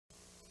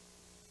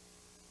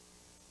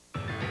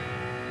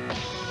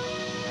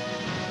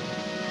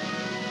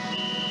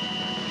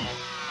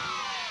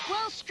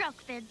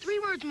talk, Fibs. 3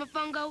 words,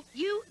 Mofongo.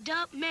 You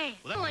dumb man.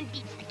 One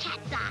beats the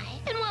cat's eye.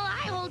 And while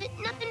I hold it,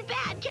 nothing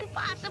bad can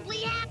possibly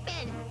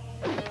happen.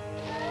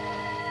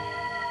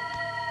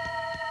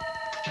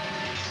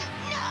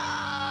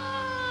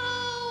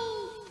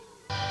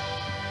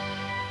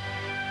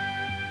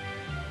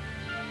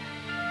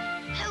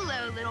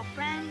 Hello, little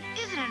friend.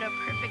 Isn't it a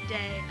perfect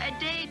day? A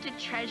day to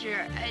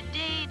treasure, a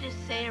day to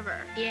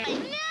savor. Yeah.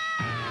 No!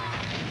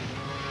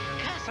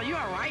 Gus, are you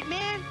all right,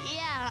 man?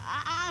 Yeah,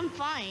 I'm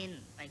fine,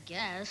 I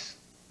guess.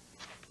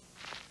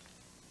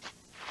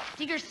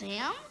 Digger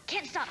Sam?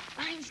 Can't stop.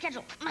 Behind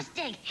schedule. Must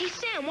dig. Hey,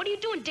 Sam, what are you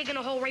doing digging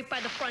a hole right by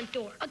the front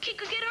door? A kid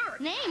could get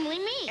hurt. Namely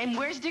me. And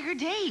where's Digger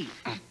Dave?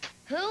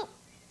 Who?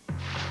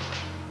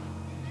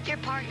 Your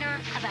partner?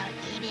 About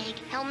E-Big?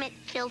 Helmet?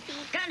 Filthy?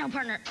 Got no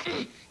partner.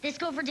 This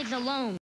gopher digs alone.